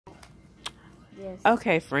Yes.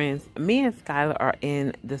 Okay, friends. Me and Skylar are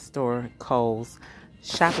in the store, Khoals,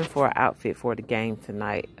 shopping for an outfit for the game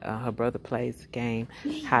tonight. Her brother plays the game,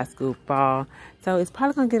 high school ball. So it's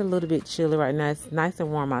probably going to get a little bit chilly right now. It's nice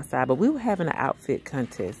and warm outside. But we were having an outfit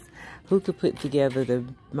contest. Who could put together the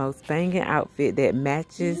most banging outfit that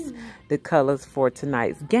matches the colors for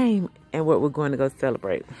tonight's game and what we're going to go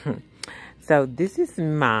celebrate. So this is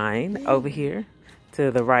mine over here. To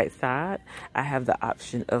the right side, I have the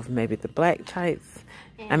option of maybe the black tights.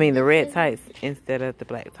 I mean the red tights instead of the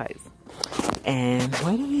black tights. And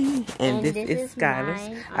wait a minute. And this is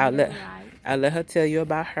Skylar's. I'll let her tell you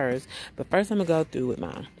about hers. But first I'm gonna go through with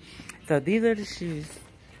mine. So these are the shoes.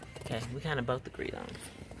 Okay, we kind of both agreed on.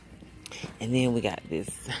 And then we got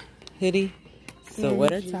this hoodie,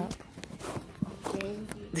 sweater top.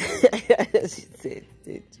 She said,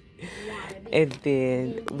 and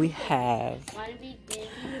then we have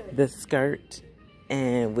the skirt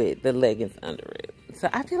and with the leggings under it. So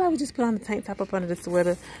I feel like we just put on the tank top up under the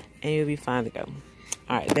sweater and you'll be fine to go.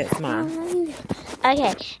 Alright, that's mine.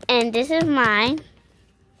 Okay, and this is mine.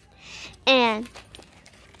 And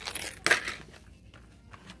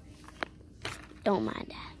don't mind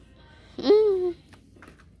that.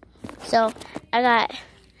 So I got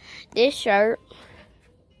this shirt.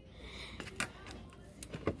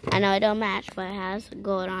 I know it don't match, but it has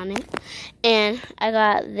gold on it. And I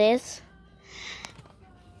got this,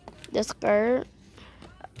 the skirt,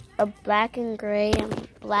 a black and gray and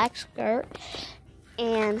black skirt.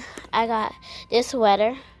 And I got this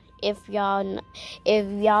sweater. If y'all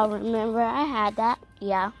remember, I had that.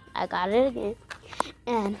 Yeah, I got it again.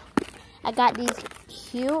 And I got these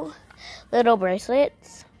cute little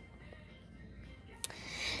bracelets.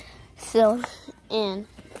 So, and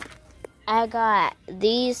I got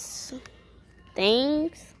these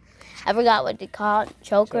things. I forgot what they called.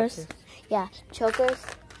 Chokers. Yeah, chokers.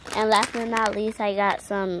 And last but not least, I got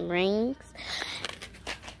some rings.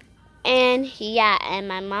 And yeah, and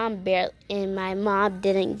my mom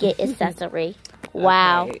didn't get accessory.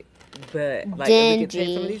 Wow. Okay, but like dingy. we could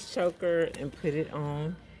take some of these choker and put it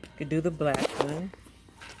on. You could do the black one.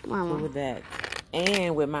 Mama. With that.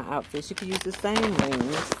 And with my outfit, you could use the same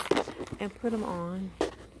rings and put them on.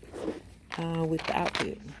 With the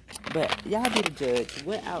outfit. But y'all be the judge.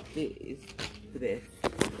 What outfit is the best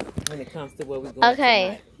when it comes to where we're going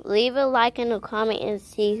tonight? Leave a like in the comment and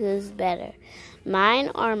see who's better. Mine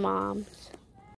or Mom's?